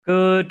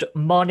Good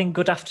morning,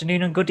 good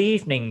afternoon, and good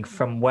evening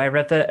from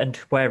wherever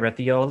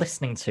you're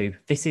listening to.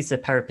 This is a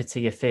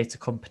Peripatia Theatre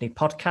Company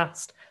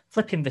podcast,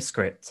 Flipping the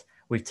Script,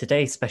 with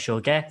today's special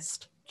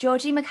guest,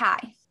 Georgie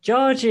Mckie.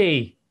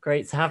 Georgie.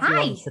 Great to have you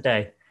on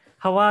today.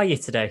 How are you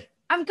today?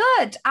 I'm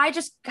good. I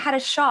just had a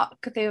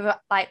shock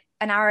like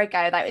an hour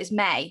ago that it was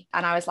May,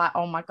 and I was like,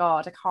 oh my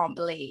God, I can't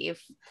believe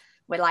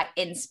we're like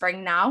in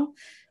spring now.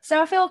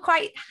 So I feel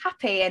quite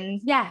happy and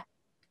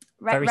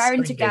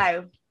raring to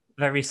go.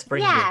 Very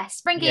springy. Yeah,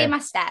 springy in my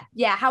step.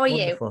 Yeah, how are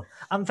Wonderful. you?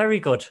 I'm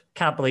very good.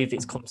 Can't believe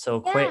it's come so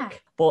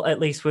quick. But at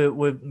least we're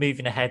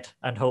moving ahead,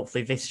 and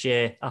hopefully this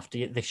year,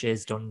 after this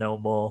year's done, no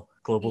more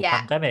global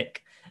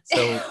pandemic.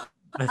 So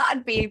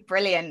that'd be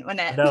brilliant, wouldn't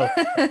it? No,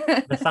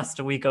 the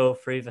faster we go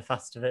through, the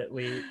faster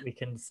we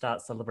can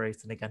start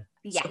celebrating again.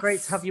 Yes. So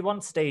great to have you on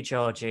today,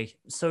 Georgie.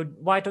 So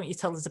why don't you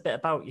tell us a bit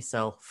about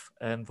yourself,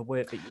 the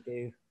work that you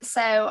do?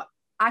 So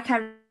I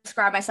kind of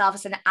describe myself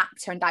as an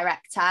actor and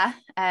director.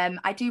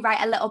 I do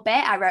write a little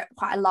bit. I wrote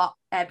quite a lot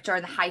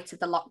during the height of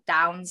the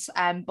lockdowns,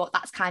 but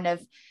that's kind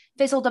of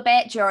fizzled a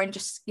bit during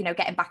just,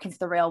 getting back into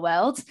the real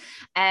world.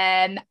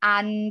 And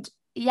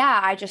yeah,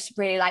 I just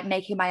really like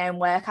making my own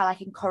work. I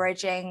like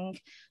encouraging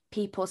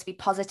people to be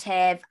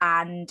positive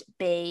and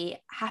be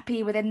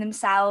happy within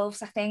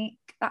themselves. I think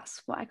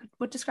that's what I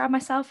would describe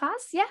myself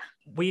as. Yeah.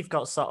 We've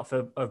got sort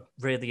of a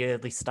really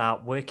early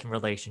start working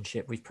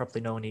relationship. We've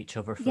probably known each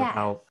other for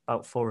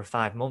about 4 or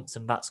 5 months,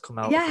 and that's come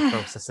out of the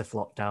process of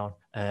lockdown.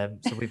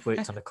 So we've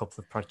worked on a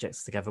couple of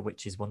projects together,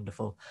 which is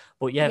wonderful.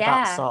 But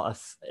that's sort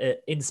of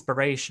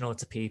inspirational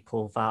to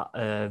people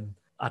that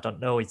I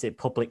don't know, is it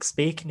public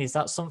speaking? Is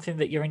that something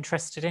that you're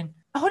interested in?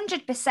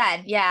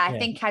 100%. Yeah, I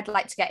think I'd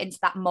like to get into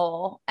that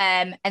more.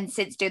 And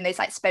since doing those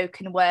like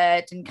spoken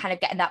word and kind of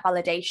getting that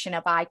validation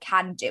of I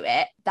can do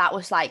it, that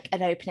was like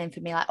an opening for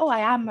me. Like, oh,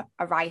 I am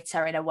a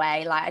writer in a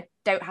way. Like I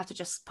don't have to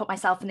just put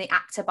myself in the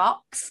actor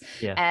box.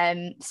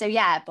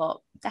 But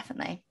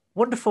definitely.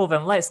 Wonderful,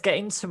 then let's get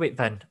into it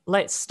then.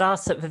 Let's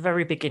start at the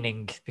very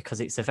beginning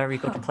because it's a very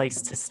good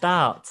place to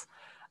start.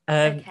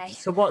 Okay.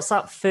 So what's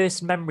that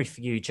first memory for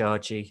you,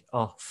 Georgie,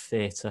 of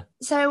theatre?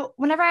 So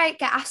whenever I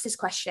get asked this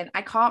question,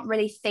 I can't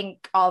really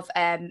think of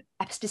a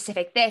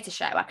specific theatre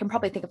show. I can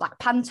probably think of like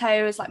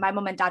pantos. Like my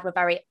mum and dad were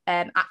very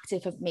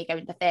active of me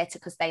going to theatre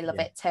because they love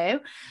it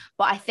too.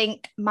 But I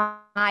think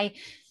my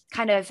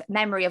kind of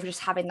memory of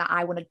just having that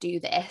I want to do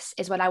this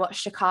is when I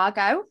watched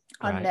Chicago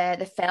on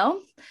the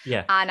film.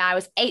 Yeah. And I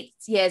was 8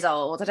 years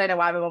old. I don't know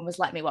why my mum was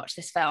letting me watch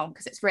this film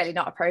because it's really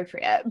not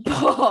appropriate.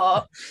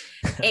 But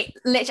it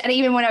literally, and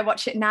even when I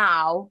watch it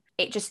now,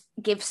 it just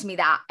gives me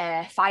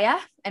that fire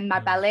in my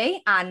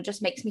belly and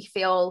just makes me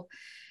feel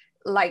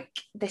like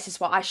this is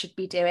what I should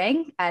be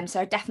doing.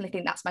 So I definitely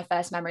think that's my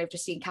first memory of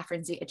just seeing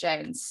Catherine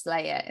Zeta-Jones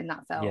slay it in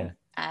that film. Yeah.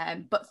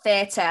 But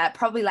theatre,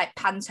 probably like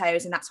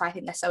pantos, and that's why I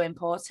think they're so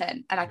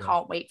important. And I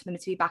can't wait for them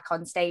to be back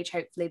on stage,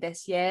 hopefully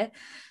this year,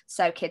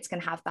 so kids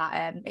can have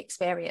that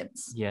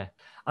experience. Yeah.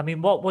 I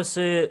mean, is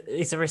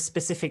there a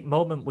specific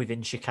moment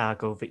within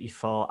Chicago that you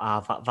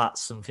thought,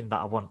 that's something that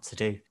I want to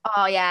do?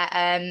 Oh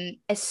yeah,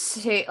 as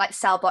soon like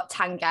Cell Block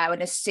Tango,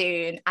 and as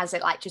soon as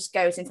it like just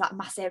goes into that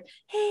massive,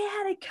 hey,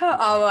 how they cut?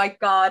 Oh my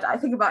God, I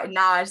think about it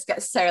now, I just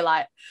get so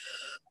like,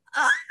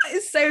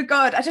 it's so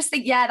good. I just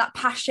think, that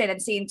passion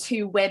and seeing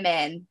two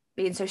women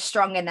being so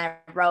strong in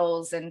their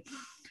roles and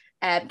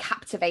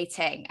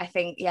captivating. I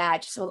think, I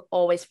just will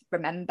always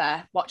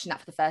remember watching that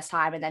for the first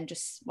time and then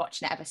just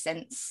watching it ever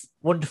since.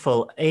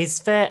 Wonderful. Is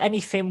there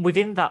anything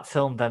within that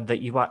film then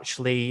that you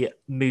actually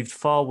moved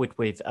forward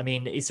with? I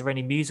mean, is there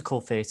any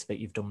musical theatre that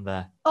you've done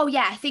there? Oh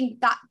yeah, I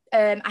think that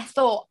I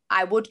thought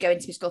I would go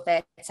into musical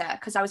theatre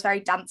because I was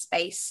very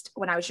dance-based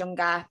when I was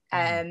younger.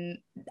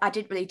 I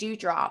didn't really do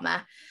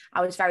drama.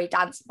 I was very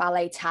dance,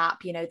 ballet,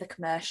 tap, the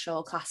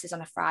commercial classes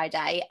on a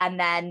Friday. And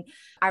then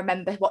I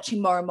remember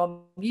watching more and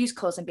more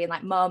musicals and being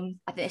like, Mum,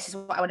 I think this is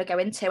what I want to go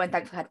into. And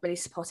thankfully I had really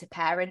supportive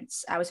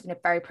parents. I was in a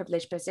very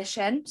privileged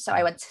position. So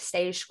I went to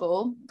stage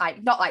school,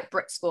 like not like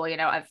Brit school,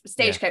 I've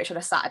stagecoach on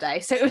a Saturday.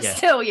 So it was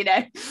still,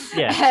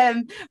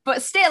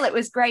 but still it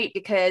was great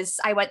because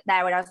I went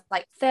there when I was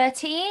like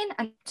 13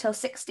 until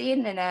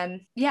 16.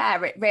 And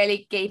it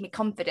really gave me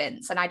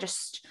confidence. And I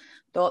just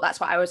thought that's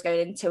what I was going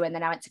into. And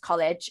then I went to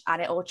college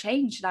and it all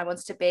changed. And I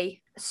wanted to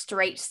be a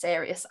straight,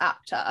 serious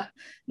actor,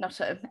 not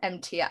an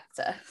MT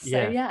actor.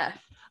 So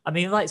I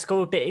mean, let's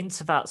go a bit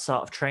into that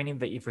sort of training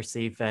that you've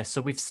received there.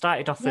 So we've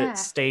started off at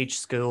stage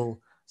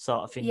school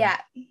sort of in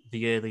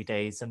the early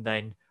days. And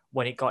then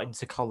when it got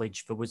into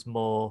college, there was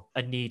more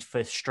a need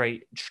for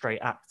straight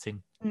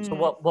acting. So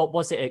what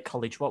was it at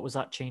college? What was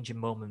that changing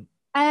moment?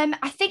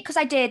 I think because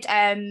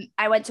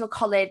I went to a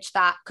college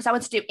because I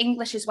wanted to do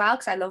English as well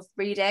because I love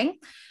reading.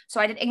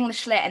 So I did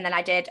English lit and then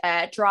I did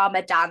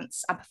drama,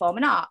 dance and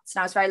performing arts.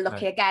 And I was very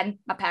lucky. Again,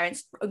 my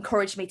parents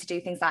encouraged me to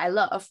do things that I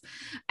love.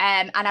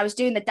 And I was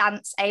doing the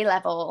dance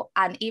A-level.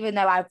 And even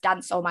though I've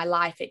danced all my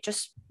life, it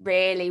just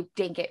really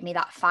didn't give me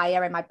that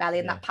fire in my belly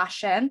and that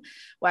passion.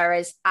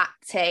 Whereas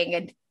acting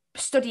and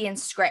studying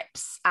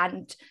scripts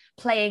and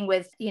playing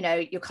with, you know,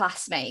 your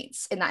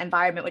classmates in that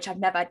environment, which I've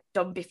never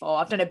done before.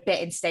 I've done a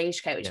bit in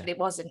Stagecoach, but it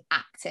wasn't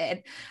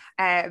acting.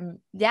 I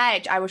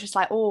was just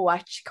like, oh,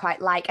 I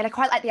quite like, and I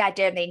quite like the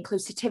idea of the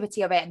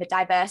inclusivity of it and the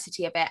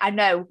diversity of it. I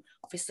know,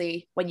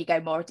 obviously, when you go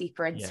more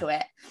deeper into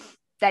it,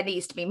 there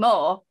needs to be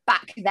more.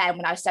 Back then,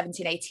 when I was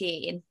 17,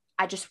 18,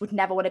 I just would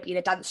never want to be in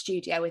a dance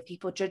studio with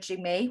people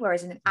judging me,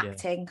 whereas in an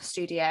acting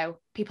studio,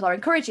 people are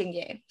encouraging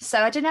you. So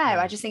I don't know.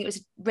 I just think it was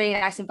a really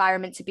nice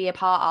environment to be a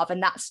part of.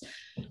 And that's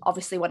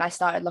obviously when I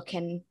started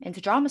looking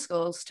into drama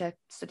schools to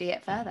study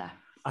it further.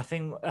 I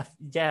think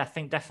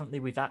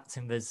definitely with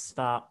acting, there's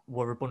that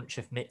we're a bunch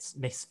of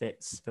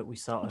misfits, but we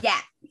sort of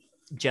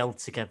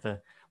gelled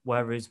together.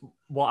 Whereas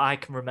what I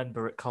can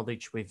remember at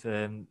college with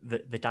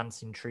the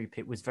dancing troupe,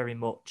 it was very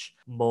much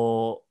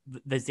more,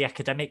 there's the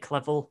academic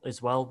level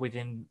as well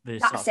within the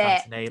sort of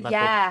dancing A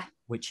level,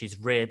 which is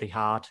really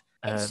hard.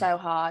 It's so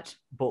hard.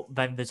 But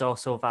then there's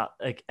also that,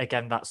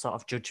 again, that sort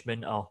of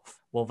judgment of,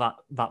 well,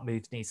 that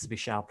move needs to be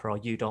sharper, or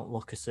you don't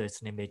look a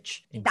certain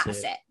image.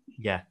 That's it.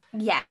 Yeah.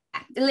 Yeah,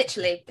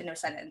 literally in a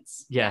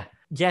sentence. Yeah.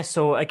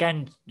 So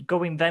again,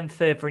 going then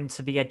further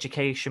into the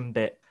education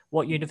bit,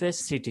 what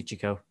university did you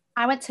go?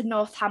 I went to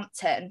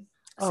Northampton,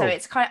 so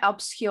it's quite an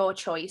obscure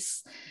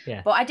choice.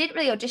 Yeah. But I didn't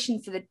really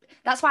audition for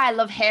that's why I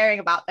love hearing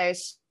about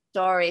those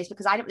stories,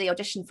 because I didn't really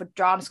audition for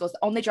drama schools. The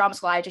only drama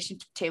school I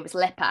auditioned to was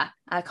LIPA.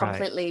 I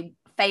completely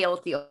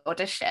failed the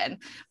audition,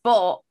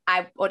 but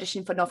I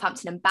auditioned for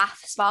Northampton and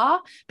Bath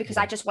Spa because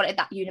I just wanted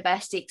that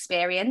university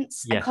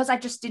experience. And because I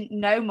just didn't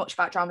know much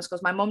about drama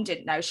schools, my mum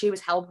didn't know, she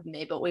was helping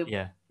me, but we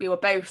were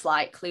both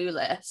like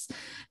clueless.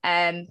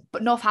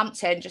 But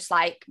Northampton just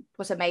like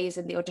was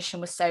amazing. The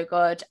audition was so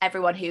good.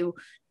 Everyone who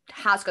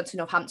has gone to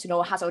Northampton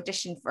or has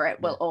auditioned for it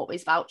will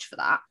always vouch for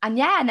that. And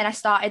then I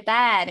started there,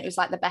 and it was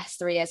like the best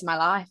 3 years of my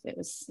life. It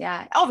was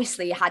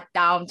obviously you had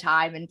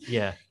downtime, and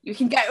you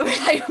can go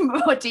like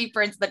more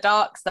deeper into the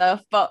dark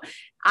stuff, but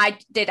I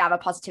did have a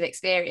positive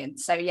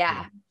experience. So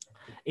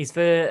is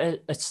there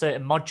a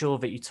certain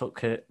module that you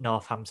took at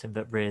Northampton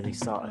that really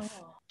sort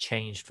of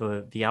changed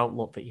for the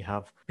outlook that you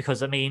have?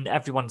 Because I mean,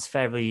 everyone's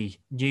fairly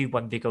new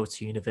when they go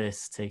to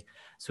university,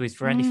 so is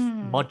there any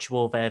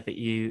module there that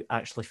you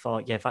actually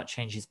thought, that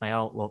changes my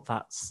outlook?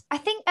 I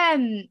think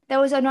there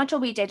was a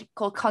module we did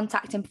called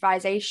contact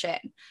improvisation,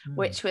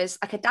 which was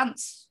like a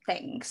dance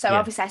thing. So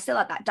obviously I still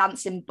had that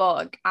dancing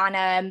bug,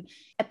 and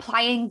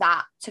applying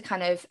that to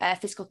kind of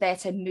physical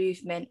theatre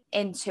movement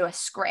into a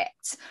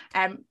script.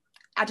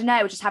 I don't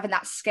know, just having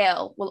that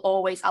skill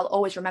I'll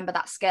always remember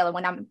that skill. And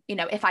when I'm,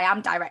 if I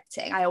am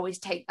directing, I always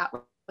take that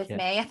with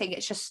me. I think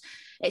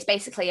it's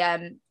basically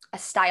a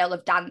style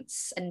of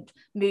dance and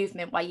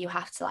movement where you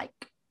have to like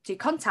do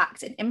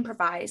contact and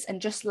improvise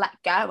and just let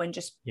go and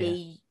just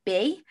be.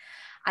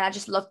 And I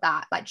just love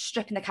that, like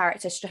stripping the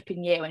character,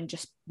 stripping you, and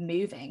just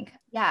moving.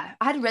 Yeah,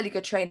 I had a really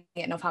good training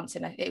at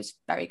Northampton. It was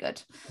very good.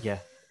 Yeah.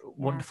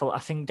 Wonderful. I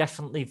think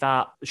definitely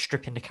that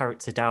stripping the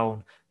character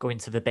down, going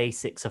to the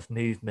basics of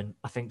movement,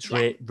 I think it's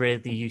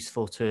really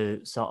useful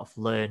to sort of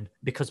learn,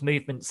 because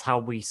movement's how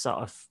we sort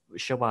of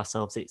show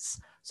ourselves.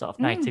 It's sort of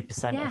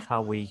 90% of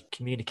how we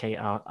communicate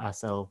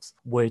ourselves.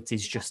 Words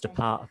is just a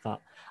part of that.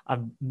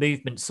 And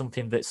movement's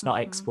something that's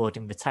not explored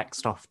in the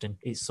text often.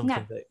 It's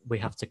something that we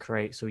have to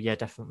create. So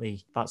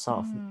definitely that sort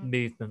of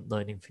movement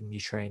learning from your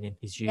training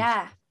is useful.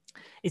 Yeah.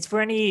 Is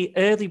there any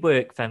early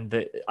work then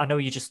that, I know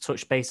you just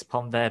touched base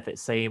upon there, that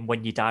saying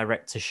when you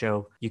direct a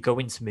show, you go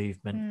into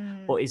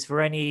movement, but is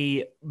there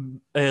any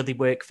early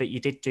work that you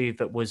did do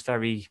that was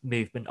very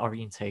movement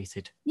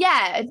orientated?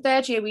 Yeah, in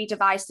third year we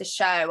devised the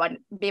show, and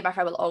me and my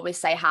friend will always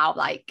say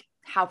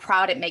how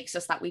proud it makes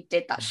us that we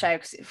did that show,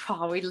 because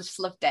we just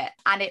loved it.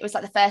 And it was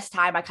like the first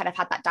time I kind of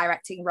had that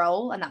directing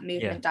role and that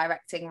movement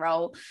directing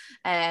role,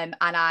 and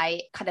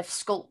I kind of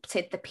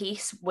sculpted the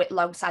piece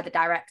alongside the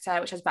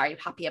director, which I was very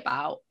happy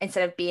about,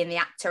 instead of being the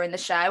actor in the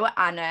show.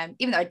 And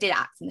even though I did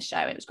act in the show,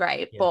 it was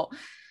great, but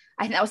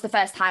I think that was the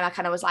first time I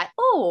kind of was like,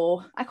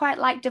 oh, I quite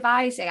like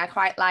devising. I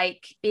quite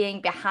like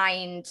being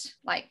behind,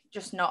 like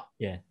just not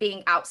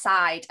being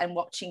outside and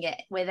watching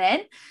it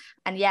within.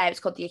 And it was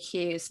called The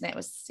Accused, and it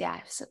was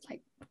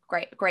like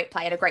great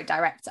play and a great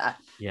director.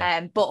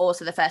 But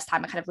also the first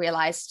time I kind of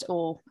realized,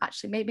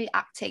 actually maybe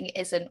acting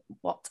isn't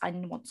what I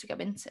want to go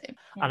into.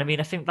 And I mean,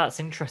 I think that's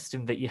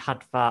interesting that you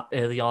had that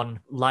early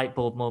on light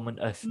bulb moment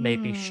of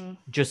maybe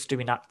just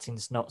doing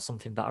acting's not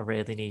something that I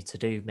really need to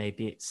do.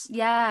 Maybe it's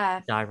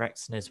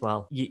directing as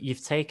well.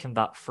 You've taken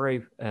that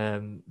through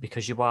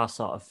because you are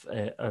sort of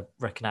a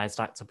recognized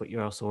actor, but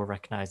you're also a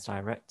recognized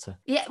director.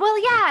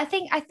 I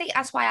think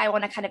that's why I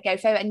want to kind of go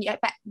through it. And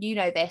you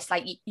know this,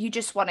 like you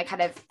just want to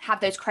kind of have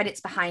those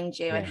credits behind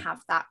you and have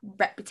that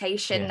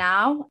reputation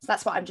now. So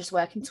that's what I'm just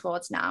working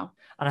towards now.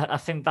 And I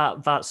think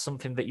that's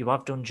something that you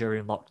have done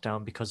during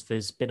lockdown, because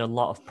there's been a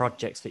lot of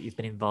projects that you've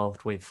been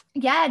involved with.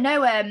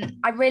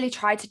 I really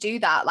tried to do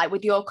that, like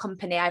with your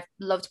company. I've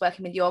loved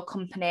working with your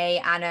company,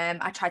 and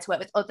I tried to work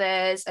with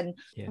others and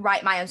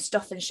write my own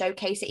stuff and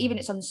showcase it, even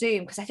it's on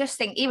Zoom, because I just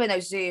think even though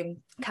Zoom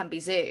can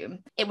be Zoom,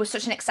 it was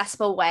such an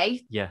accessible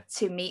way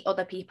to meet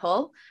other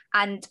people.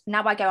 And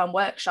now I go go on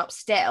workshops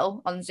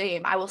still on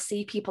Zoom, I will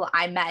see people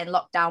I met in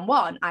lockdown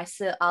 1.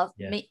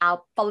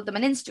 I'll follow them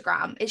on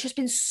Instagram. It's just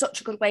been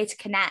such a good way to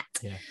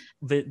connect. Yeah.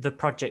 The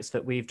projects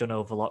that we've done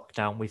over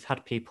lockdown, we've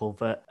had people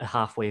that are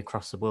halfway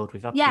across the world.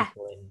 We've had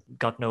people in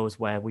God knows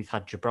where. We've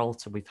had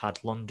Gibraltar, we've had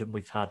London,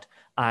 we've had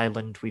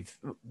Ireland, we've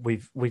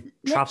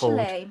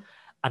traveled.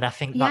 And I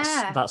think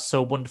that's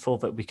so wonderful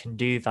that we can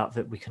do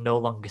that we can no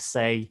longer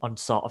say on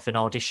sort of an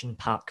audition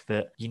pack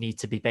that you need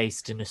to be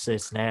based in a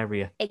certain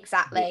area.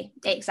 Exactly.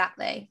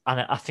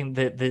 And I think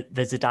that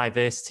there's a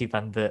diversity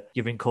then, that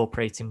you're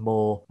incorporating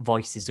more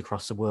voices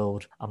across the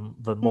world. And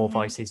the more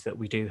voices that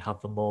we do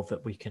have, the more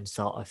that we can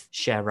sort of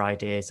share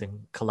ideas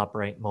and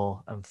collaborate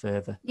more and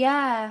further.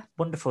 Yeah.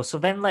 Wonderful. So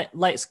then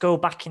let's go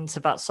back into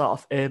that sort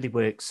of early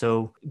work.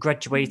 So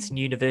graduating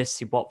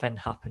university, what then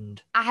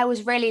happened? I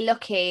was really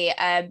lucky.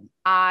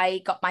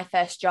 I got my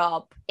first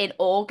job in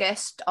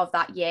August of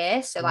that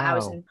year. So like I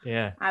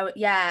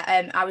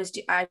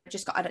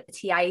just got a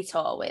TIE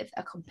tour with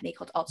a company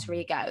called Alter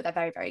Ego. They're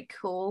very, very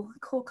cool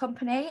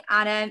company.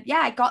 And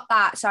I got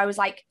that. So I was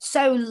like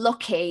so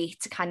lucky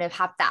to kind of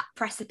have that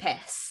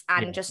precipice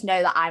and just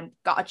know that I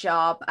got a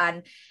job.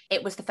 And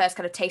it was the first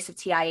kind of taste of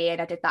TIE. And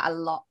I did that a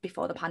lot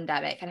before the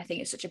pandemic. And I think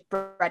it's such a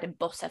bread and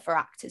butter for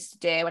actors to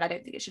do. And I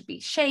don't think it should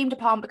be shamed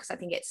upon, because I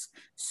think it's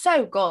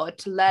so good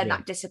to learn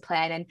that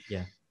discipline. And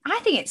I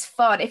think it's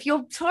fun. If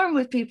you're touring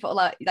with people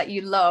that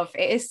you love,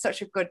 it is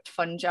such a good,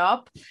 fun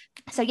job.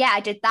 So I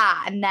did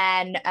that. And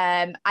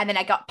then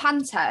I got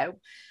Panto.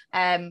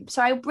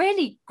 So I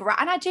really,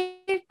 and I do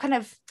kind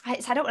of,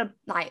 I don't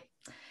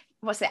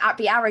want to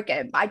be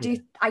arrogant, but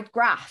I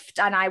graft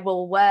and I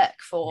will work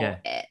for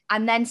it.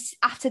 And then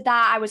after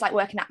that, I was like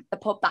working at the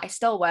pub that I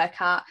still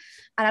work at,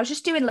 and I was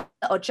just doing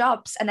little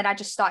jobs. And then I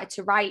just started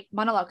to write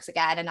monologues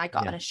again, and I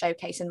got on a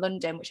showcase in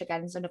London, which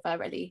again is another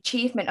really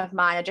achievement of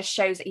mine. It just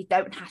shows that you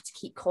don't have to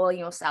keep calling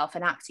yourself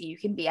an actor. You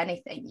can be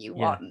anything you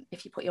want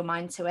if you put your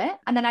mind to it.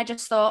 And then I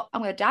just thought,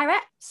 I'm going to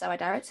direct. So I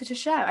directed a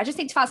show. I just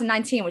think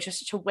 2019 was just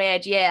such a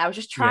weird year. I was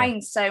just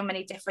trying so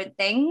many different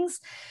things,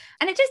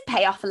 and it did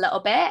pay off a little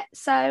bit.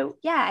 So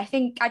I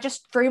think I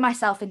just threw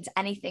myself into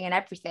anything and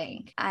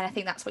everything. And I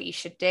think that's what you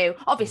should do.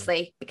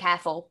 Obviously, be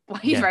careful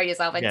what you throw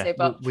yourself into,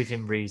 but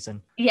within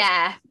reason.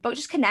 Yeah, but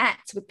just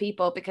connect with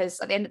people, because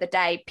at the end of the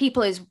day,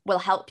 people will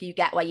help you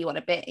get where you want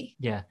to be.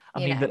 Yeah. I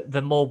mean,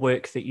 the more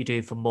work that you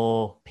do, the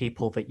more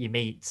people that you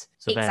meet.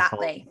 So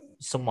exactly.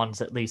 Someone's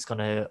at least going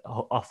to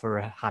offer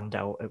a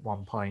handout at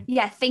one point.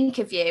 Yeah, think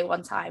of you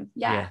one time.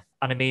 Yeah.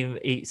 And I mean,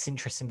 it's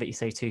interesting that you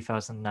say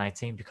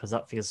 2019, because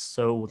that feels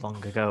so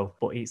long ago,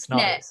 but it's not.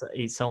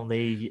 It's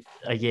only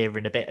a year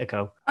and a bit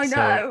ago. I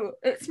know,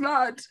 it's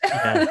mad.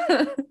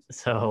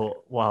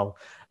 So, wow.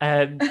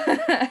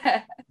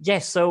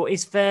 So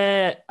is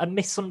there a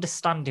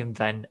misunderstanding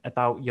then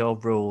about your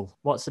role?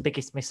 What's the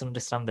biggest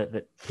misunderstanding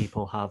that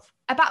people have?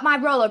 About my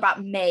role or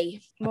about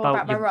me? More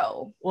about my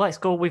role? Well, let's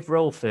go with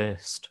role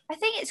first. I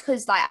think it's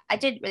because I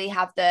didn't really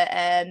have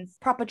the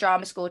proper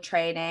drama school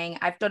training.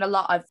 I've done a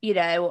lot of,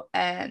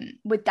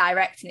 with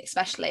directing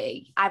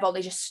especially, I've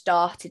only just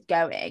started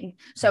going.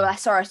 So I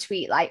saw a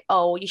tweet like,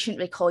 oh, you shouldn't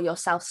really call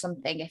yourself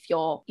something if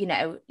you're,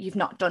 you've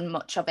not done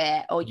much of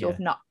it, or you've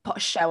not put a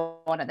show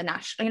on at the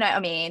national, you know what I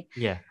mean?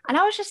 Yeah. And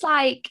I was just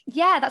like,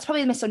 that's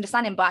probably a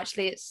misunderstanding, but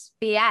actually it's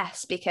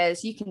BS,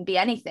 because you can be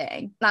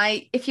anything.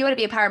 Like, if you want to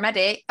be a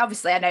paramedic,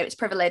 obviously I know it's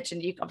privilege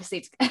and you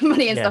obviously need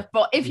money and stuff,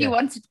 but if you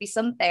wanted to be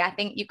something, I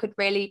think you could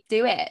really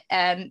do it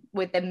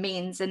with the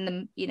means and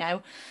the,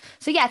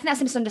 so I think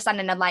that's a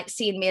misunderstanding of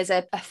seeing me as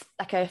a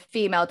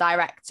female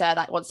director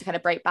that wants to kind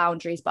of break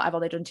boundaries, but I've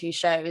only done 2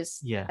 shows.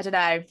 I don't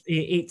know.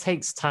 It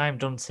takes time,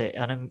 doesn't it?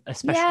 And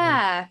especially,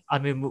 I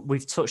mean,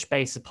 we've touched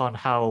base upon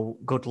how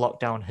good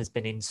lockdown has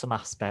been in some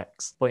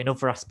aspects, but in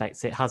other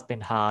aspects it has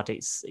been hard.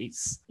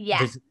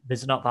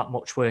 There's not that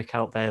much work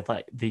out there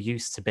like there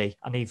used to be,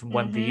 and even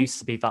when there used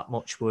to be that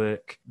much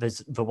work, there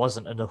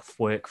wasn't enough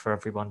work for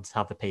everyone to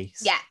have a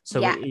piece.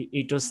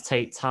 It does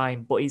take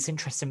time. But it's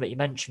interesting that you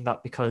mentioned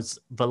that, because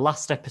the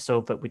last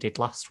episode that we did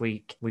last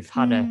week with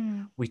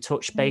Hannah, we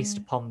touched based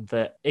upon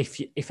that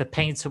if a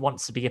painter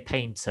wants to be a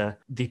painter,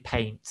 they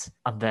paint,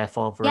 and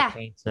therefore they're a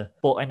painter.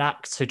 But an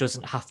actor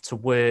doesn't have to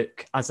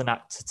work as an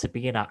actor to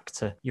be an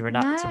actor. You're an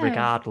actor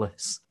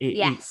regardless.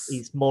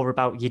 It's more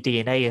about your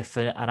DNA. If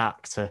an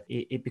actor,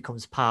 it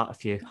becomes part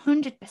of you.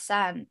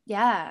 100%.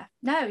 Yeah.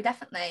 No,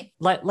 definitely.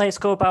 Let's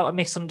go about a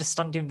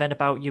misunderstanding then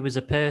about you as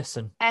a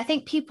person. I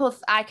think people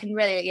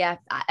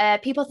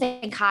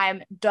think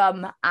I'm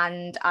dumb,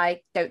 and I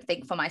don't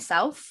think for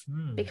myself,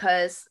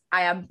 because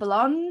I am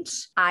blonde.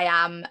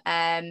 I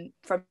am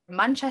from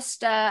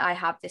Manchester. I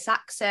have this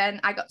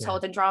accent. I got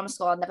told in drama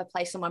school I'll never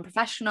play someone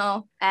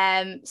professional.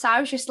 So I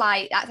was just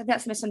like, I think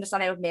that's a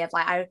misunderstanding of me, of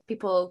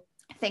people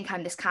think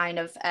I'm this kind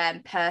of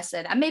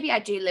person, and maybe I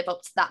do live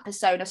up to that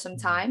persona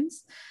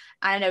sometimes.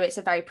 I know it's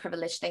a very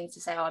privileged thing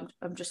to say, oh,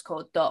 I'm just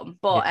called dumb.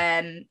 But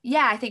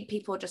yeah, I think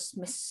people just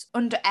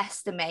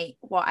underestimate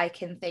what I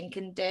can think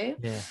and do.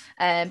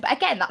 Yeah. But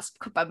again, that's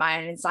by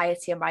my own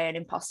anxiety and my own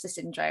imposter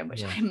syndrome,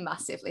 which I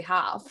massively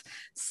have.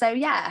 So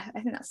yeah, I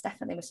think that's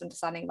definitely a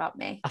misunderstanding about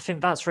me. I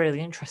think that's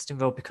really interesting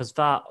though, because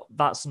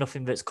that's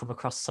nothing that's come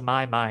across to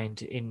my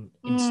mind in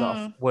sort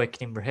of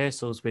working in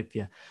rehearsals with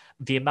you.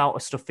 The amount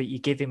of stuff that you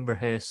give in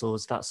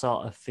rehearsals, that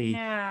sort of the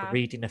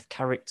reading of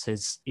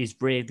characters is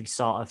really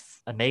sort of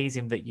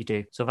amazing that you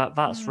do. So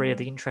that's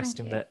really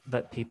interesting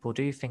that people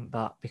do think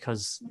that,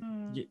 because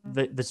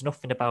there's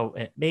nothing about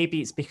it.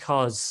 Maybe it's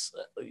because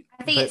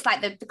I think it's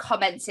like the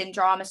comments in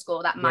drama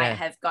school that might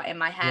have got in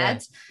my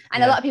head.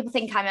 And a lot of people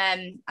think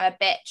I'm a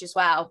bitch as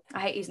well.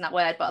 I hate using that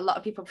word, but a lot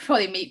of people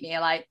probably meet me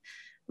are like,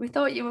 we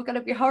thought you were going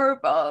to be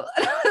horrible.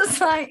 And I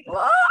was like,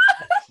 what?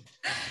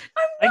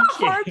 I'm not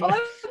horrible.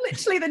 I'm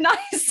literally the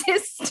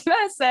nicest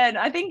person.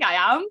 I think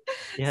I am.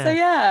 Yeah. So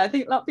yeah, I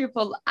think a lot of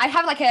people, I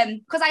have like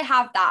because I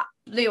have that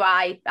blue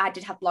eye, I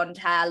did have blonde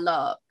hair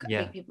look. I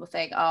think people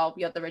think, oh,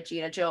 you're the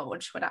Regina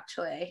George, when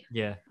actually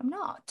I'm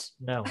not.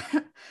 No.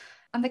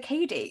 I'm the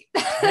Katie,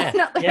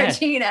 not the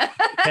Regina.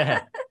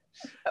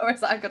 Or is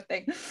that a good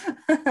thing?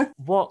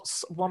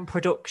 What's one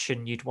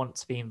production you'd want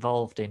to be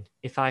involved in?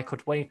 If I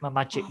could wave my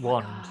magic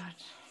wand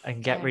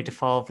and get rid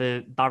of all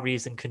the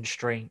barriers and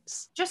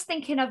constraints. Just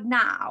thinking of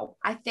now,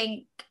 I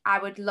think I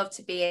would love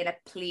to be in a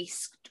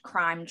police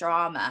crime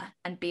drama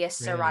and be a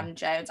Saran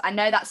Jones. I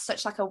know that's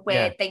such like a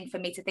weird thing for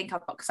me to think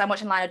of, because I'm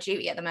watching Line of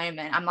Duty at the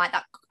moment. I'm like,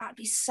 that'd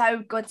be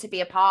so good to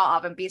be a part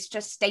of and be such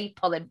a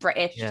staple in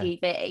British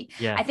TV.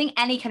 I think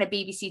any kind of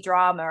BBC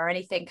drama or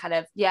anything kind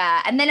of,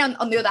 and then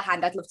on the other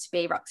hand, I'd love to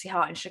be Roxy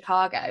Hart in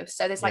Chicago.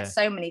 So there's like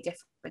so many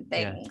different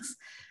things.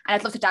 And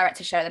I'd love to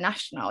direct a show at the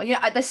National. You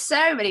know, there's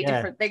so many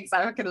different things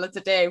I could love to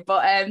do.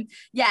 But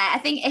I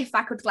think if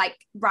I could like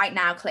right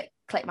now click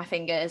my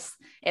fingers,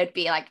 it would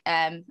be like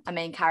a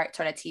main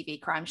character on a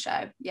TV crime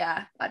show.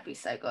 Yeah, that'd be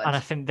so good. And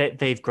I think that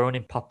they've grown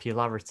in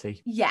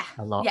popularity.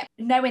 A lot. Yeah,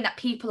 knowing that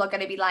people are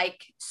going to be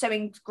like so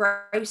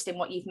engrossed in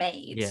what you've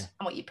made and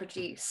what you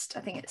produced.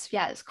 I think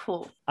it's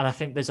cool. And I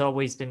think there's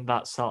always been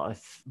that sort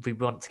of, we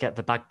want to get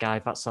the bad guy,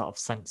 that sort of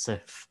sense of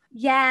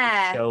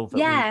show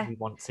that we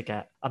want to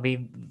get. I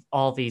mean,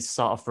 all these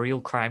sort of real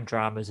crime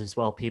dramas as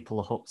well, people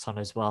are hooked on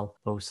as well.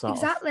 Those sort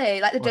of,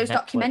 like those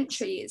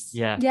documentaries.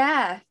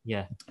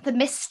 The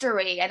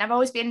mystery, and I've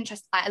always been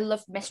interested. I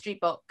love mystery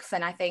books,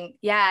 and I think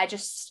I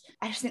just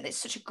think it's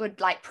such a good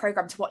like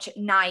program to watch at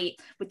night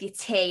with your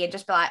tea and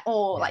just be like,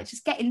 like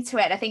just get into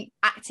it. And I think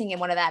acting in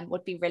one of them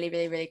would be really,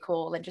 really, really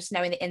cool, and just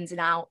knowing the ins and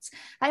outs.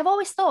 Like, I've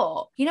always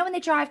thought, you know, when they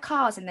drive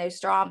cars in those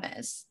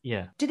dramas,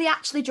 do they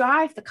actually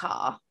drive the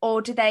car,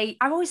 or do they?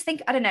 I always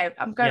think, I don't know,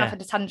 I'm going off on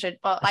a tangent,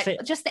 but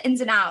like just the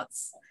ins and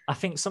outs. I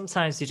think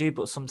sometimes they do,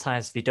 but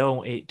sometimes they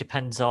don't. It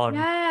depends on the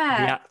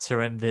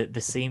actor and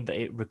the scene that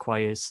it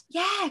requires.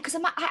 Yeah, because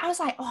I was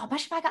like, imagine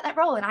if I got that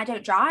role and I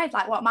don't drive.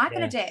 Like, what am I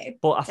going to do?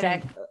 But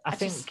I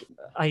think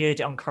I heard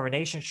it on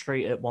Coronation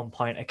Street at one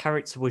point. A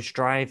character was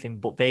driving,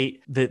 but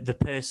the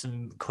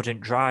person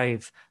couldn't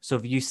drive, so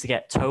they used to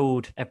get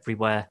towed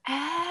everywhere.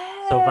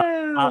 So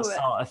that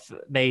sort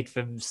of made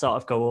them sort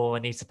of go, I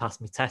need to pass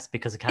my test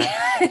because I can't.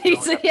 I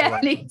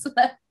need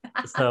to.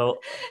 So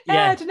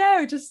I don't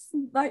know, just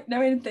like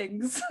knowing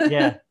things.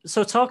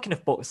 So talking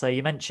of books there,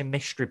 you mentioned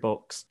mystery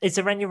books. Is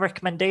there any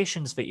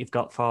recommendations that you've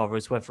got for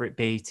us, whether it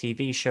be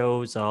TV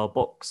shows or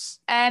books?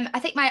 I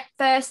think my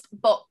first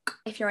book,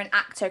 if you're an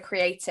actor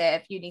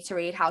creative, you need to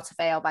read How to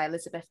Fail by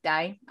Elizabeth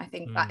Day. I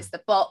think that is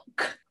the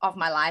book of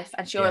my life.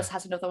 And she also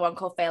has another one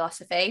called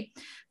Failosophy,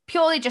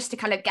 purely just to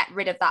kind of get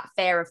rid of that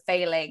fear of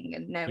failing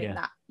and knowing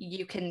that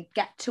you can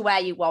get to where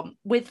you want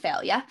with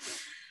failure.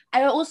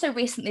 I also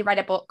recently read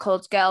a book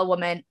called Girl,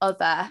 Woman,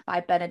 Other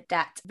by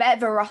Bernadette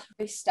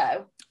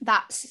Veroristo.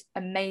 That's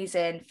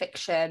amazing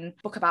fiction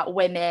book about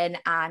women,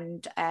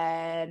 and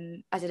I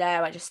don't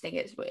know, I just think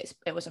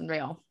it was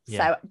unreal.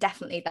 So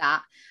definitely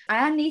that.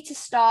 I need to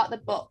start the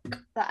book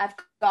that I've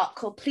got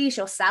called Please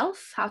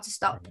Yourself, How to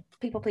Stop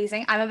People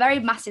Pleasing. I'm a very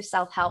massive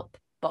self-help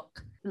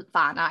book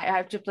fan.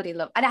 I just bloody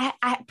love, and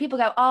I people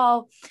go,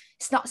 oh,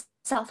 it's not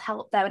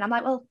self-help though, and I'm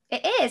like, well,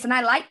 it is, and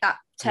I like that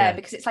term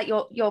because it's like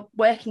you're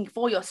working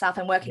for yourself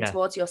and working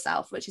towards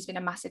yourself, which has been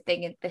a massive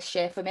thing in this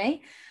year for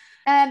me.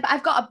 But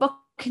I've got a book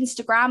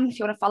Instagram if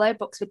you want to follow,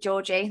 Books with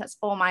Georgie. That's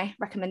all my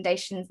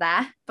recommendations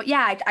there. But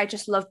I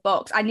just love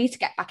books. I need to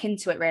get back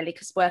into it really,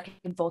 because working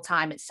full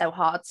time, it's so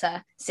hard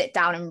to sit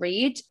down and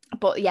read.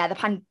 But in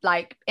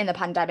the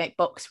pandemic,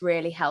 books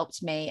really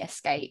helped me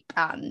escape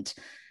and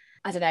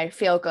I don't know,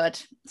 feel good.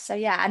 So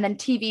and then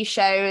TV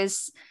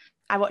shows,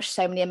 I watched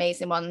so many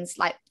amazing ones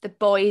like The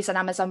Boys on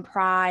Amazon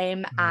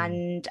Prime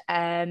and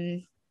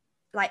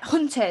like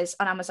Hunters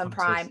on Amazon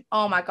Prime.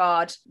 Oh my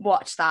God,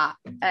 watch that.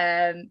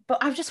 But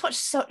I've just watched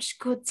such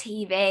good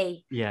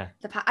TV. Yeah.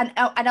 And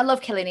I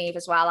love Killing Eve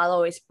as well. I'll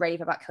always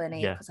rave about Killing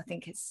Eve because I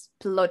think it's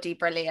bloody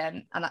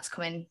brilliant, and that's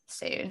coming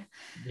soon.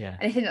 Yeah.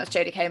 Anything that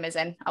Jodie Comer's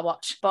in, I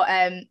watch. But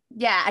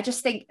yeah, I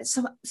just think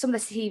some of the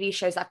TV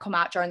shows that have come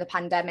out during the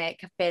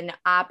pandemic have been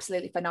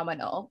absolutely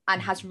phenomenal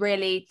and has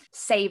really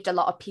saved a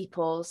lot of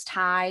people's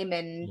time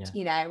and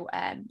you know,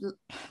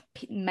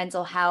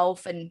 mental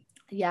health. And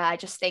yeah, I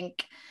just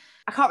think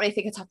I can't really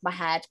think off the top of my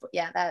head, but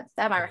yeah,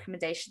 they're my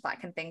recommendations that I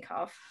can think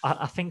of.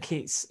 I think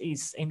it's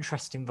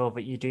interesting though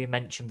that you do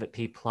mention that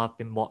people have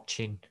been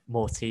watching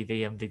more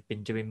TV and they've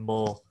been doing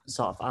more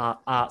sort of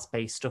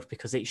arts-based stuff,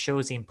 because it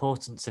shows the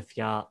importance of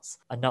the arts.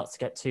 And not to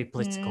get too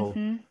political,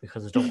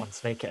 because I don't want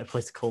to make it a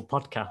political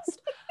podcast.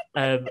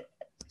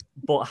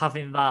 But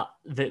having that,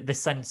 the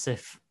sense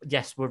of,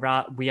 yes,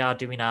 we are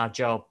doing our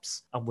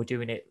jobs and we're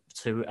doing it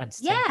to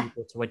entertain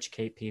people, to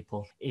educate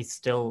people, is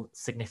still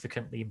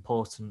significantly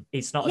important.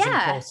 It's not as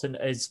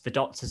important as the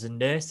doctors and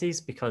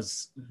nurses,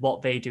 because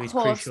what they do is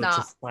crucial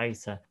to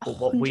society. But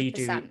what 100%. We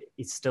do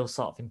is still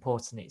sort of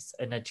important. It's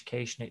an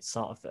education. It's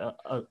sort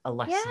of a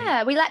lesson.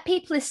 Yeah, we let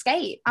people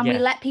escape and we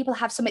let people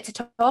have something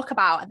to talk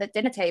about at the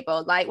dinner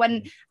table. Like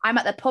when I'm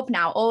at the pub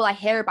now, all I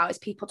hear about is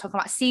people talking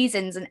about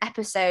seasons and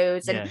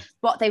episodes and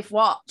what they've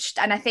watched.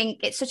 And I think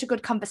it's such a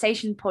good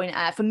conversation point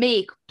for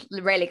me,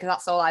 really, because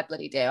that's all I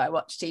bloody do. I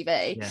watch TV.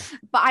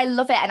 But I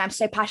love it and I'm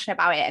so passionate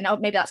about it. And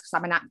maybe that's because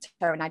I'm an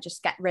actor and I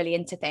just get really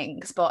into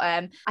things. But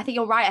I think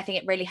you're right. I think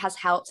it really has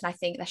helped. And I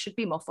think there should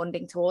be more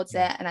funding towards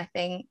it. And I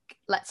think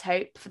let's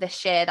hope for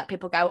this year that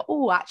people go,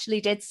 oh,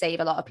 actually did save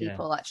a lot of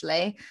people,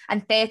 actually.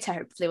 And theatre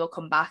hopefully will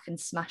come back and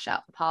smash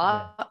out the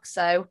park.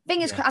 So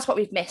fingers crossed, that's what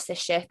we've missed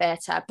this year,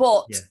 theatre.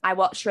 But I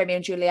watched Romeo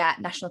and Juliet,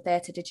 National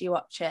Theatre. Did you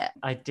watch it?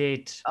 I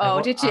did.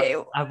 Oh, did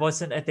you? I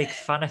wasn't a big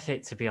fan of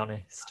it, to be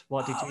honest.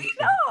 What did you think?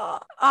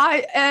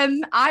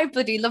 I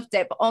bloody loved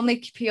it, but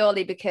only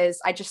purely because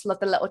I just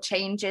love the little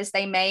changes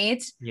they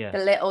made. The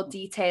little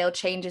detailed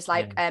changes,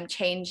 like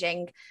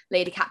changing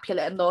Lady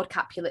Capulet and Lord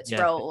Capulet's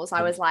roles.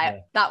 I was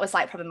like, that was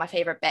like probably my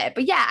favorite bit.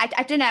 But yeah,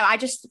 I don't know. I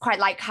just quite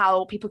like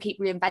how people keep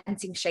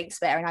reinventing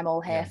Shakespeare, and I'm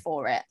all here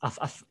for it. That's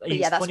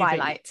why I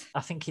liked.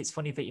 I think it's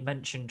funny that you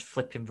mentioned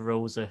flipping the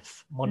roles of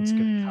Montacute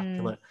and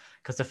Capulet,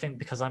 because I think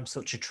because I'm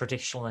such a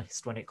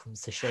traditionalist when it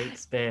comes to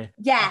Shakespeare,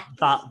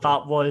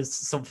 that was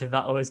something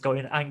that I was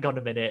going, hang on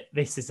a minute,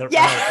 this isn't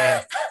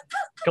right.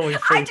 Going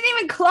through. I didn't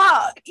even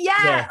clock.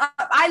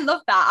 I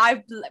love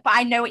that. But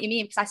I know what you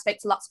mean, because I spoke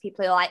to lots of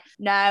people who are like,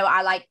 no,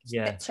 I like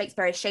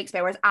Shakespeare is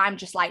Shakespeare, whereas I'm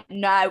just like,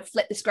 no,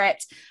 flip the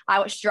script. I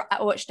watched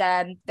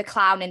The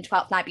Clown in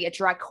 12th Night be a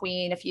drag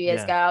queen a few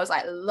years ago. I was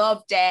like,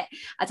 loved it.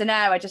 I don't know,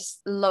 I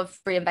just love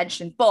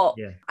reinvention. But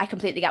I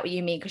completely get what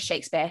you mean, because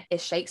Shakespeare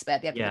is Shakespeare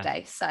at the end of the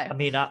day. So I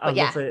mean, I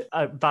love it.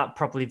 That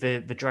probably the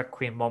drag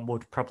queen one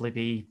would probably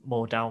be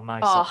more down my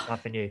sort of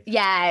avenue.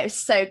 Yeah, it was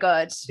so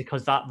good.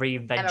 Because that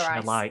reinvention I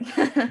like.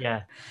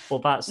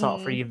 But that sort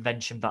of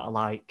reinvention that I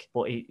like.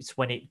 But it's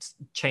when it's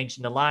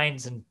changing the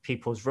lines and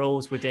people's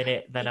roles within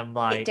it, then I'm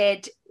like,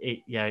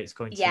 it's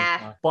going to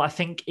far. But I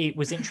think it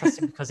was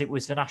interesting because it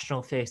was the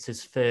National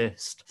Theatre's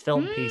first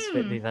film piece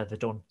that they've ever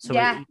done. So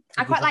I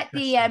quite like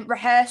the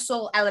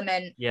rehearsal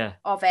element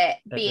of it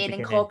being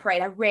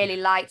incorporated. I really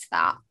liked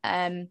that.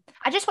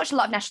 I just watched a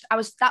lot of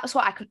national. That was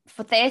what I could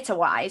for theatre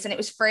wise, and it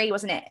was free,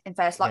 wasn't it, in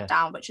first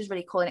lockdown, which was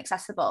really cool and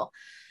accessible.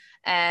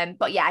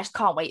 But yeah, I just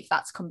can't wait for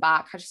that to come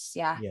back. I just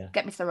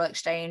get me to the Royal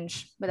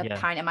Exchange with a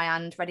pint in my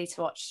hand, ready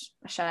to watch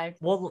a show.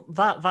 Well,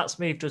 that's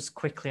moved us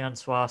quickly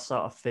onto our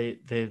sort of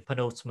the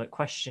penultimate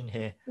question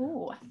here.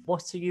 Ooh.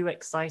 What are you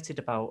excited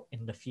about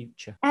in the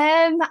future?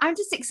 I'm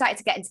just excited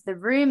to get into the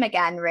room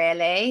again,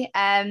 really.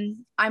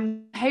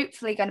 I'm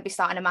hopefully going to be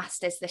starting a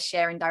master's this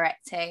year in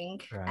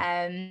directing.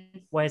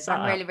 Where's that?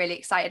 I'm really, really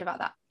excited about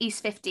that.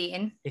 East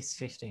 15. East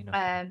 15.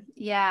 Okay.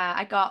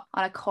 I got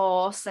on a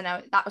course, and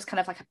that was kind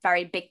of like a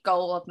very big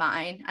goal of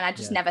mine, and I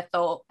just never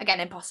thought, again,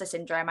 imposter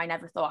syndrome, I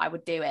never thought I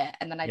would do it,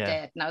 and then I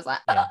did, and I was like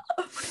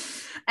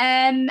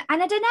and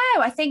I don't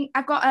know, I think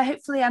I've got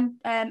hopefully I'm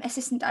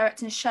assistant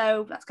directing a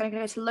show that's going to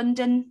go to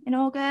London in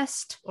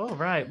August. Oh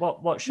right,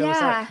 what show is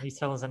that? Can you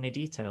tell us any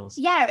details?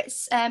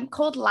 It's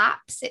called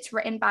Lapse. It's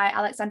written by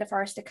Alexander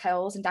Forrester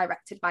Coles and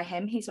directed by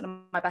him. He's one of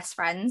my best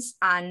friends,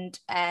 and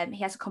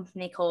he has a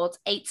company called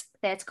 8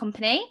 Theatre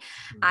Company,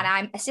 and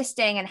I'm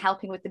assisting and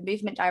helping with the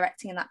movement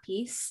directing in that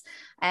piece.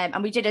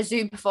 And we did a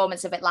Zoom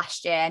performance of it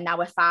last year, and now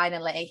we're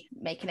finally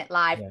making it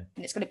live, and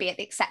it's going to be at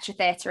the Etc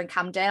Theatre in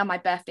Camden on my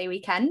birthday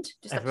weekend.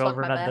 Just everyone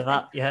remember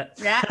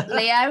that,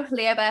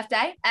 Leo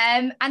birthday.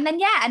 And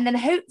then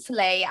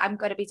hopefully I'm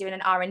going to be doing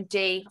an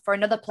R&D for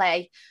another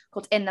play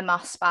called In the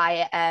Moss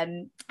by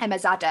Emma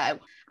Zaddo,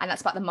 and that's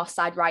about the Moss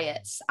Side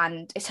riots,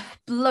 and it's a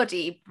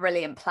bloody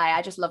brilliant play.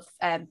 I just love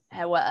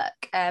her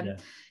work.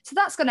 So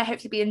that's going to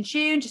hopefully be in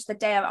June, just the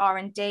day of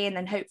R&D, and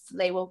then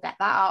hopefully we'll get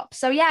that up.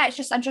 So yeah,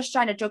 I'm just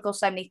trying to juggle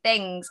so many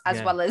things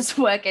as well as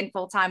working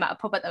full time at a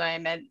pub at the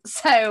moment.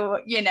 So,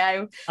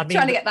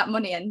 trying to get that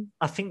money in.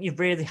 I think you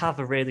really have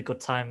a really good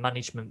time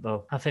management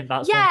though. I think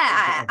that's one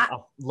thing that I've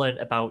learned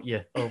about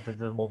you over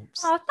the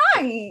months. Oh,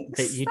 thanks.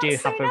 That you do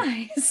have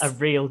a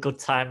real good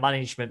time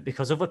management,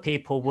 because other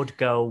people would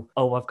go,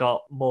 oh, I've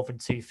got more than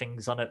 2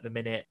 things on at the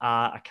minute.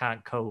 I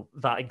can't cope.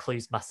 That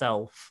includes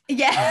myself.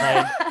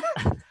 Yeah.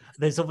 And then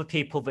there's other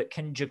people that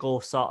can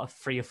juggle sort of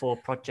 3 or 4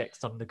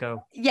 projects on the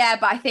go. Yeah,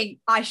 but I think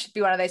I should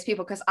be one of those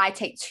people, because I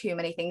take too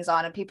many things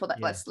on, and people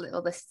that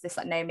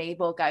that know me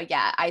will go,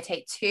 yeah, I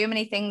take too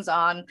many things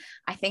on.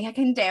 I think I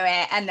can do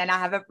it, and then I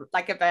have a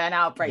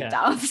burnout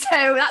breakdown.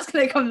 So that's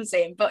going to come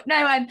soon. But no,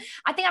 I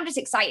think I'm just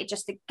excited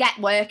just to get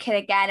working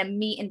again and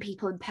meeting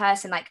people in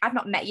person. Like, I've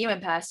not met you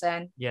in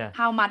person. Yeah.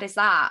 How mad is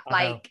that?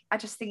 I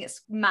just think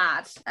it's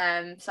mad.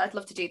 So I'd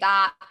love to do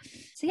that.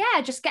 So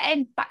yeah, just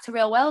getting back to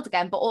real world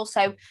again, but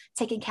also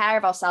taking care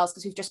of ourselves,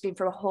 because we've just been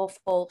through a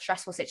awful,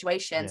 stressful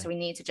situation. So we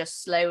need to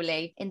just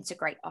slowly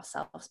integrate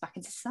ourselves back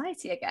into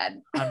society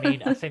again. I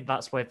mean, I think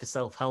that's where the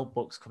self-help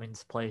books come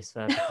into place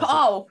there.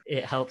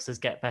 It helps us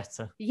get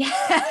better.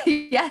 Yeah,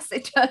 yes,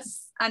 it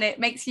does. And it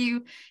makes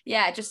you,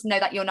 just know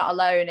that you're not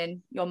alone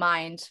in your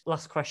mind.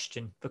 Last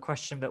question. The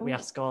question that we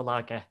ask all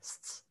our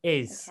guests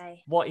is,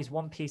 what is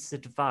one piece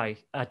of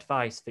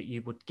advice that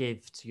you would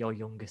give to your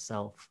younger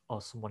self,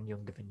 or someone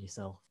younger than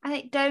yourself? I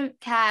think, don't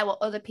care what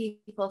other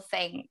people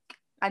think,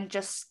 and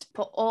just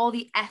put all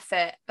the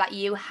effort that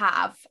you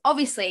have.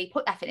 Obviously,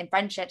 put effort in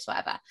friendships,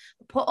 whatever.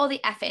 But put all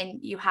the effort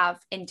you have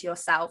into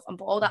yourself, and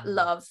put all that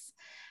love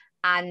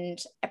and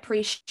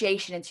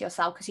appreciation into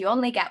yourself, because you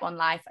only get one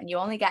life, and you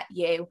only get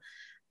you.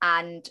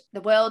 And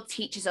the world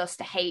teaches us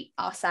to hate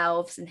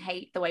ourselves and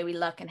hate the way we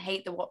look and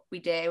hate what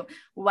we do,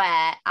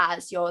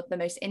 whereas you're the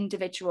most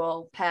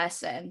individual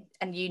person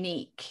and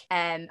unique.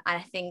 And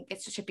I think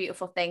it's such a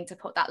beautiful thing to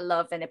put that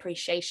love and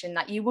appreciation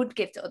that you would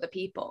give to other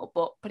people,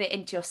 but put it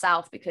into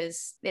yourself,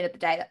 because at the end of the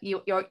day,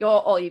 you're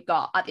all you've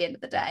got at the end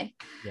of the day.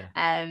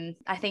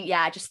 I think,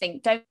 I just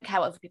think, don't care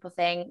what other people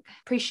think,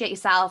 appreciate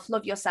yourself,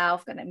 love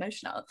yourself, get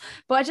emotional.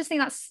 But I just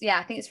think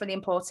I think it's really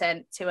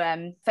important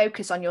to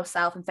focus on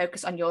yourself and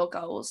focus on your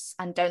goals,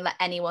 and don't let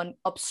anyone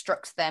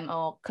obstruct them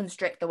or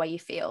constrict the way you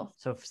feel.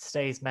 So for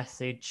today's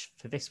message,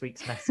 for this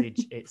week's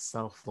message, it's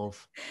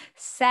self-love.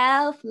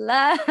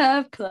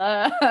 Self-love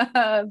club.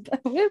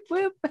 Whoop,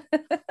 whoop.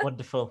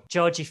 Wonderful.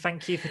 Georgie,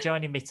 thank you for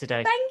joining me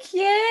today. Thank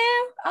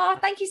you. Oh,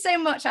 thank you so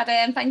much,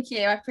 Adam. Thank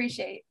you. I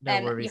appreciate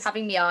you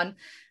having me on.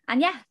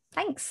 And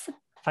thanks.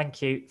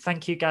 Thank you.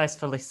 Thank you guys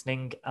for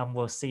listening, and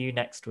we'll see you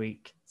next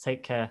week.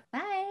 Take care.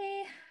 Bye.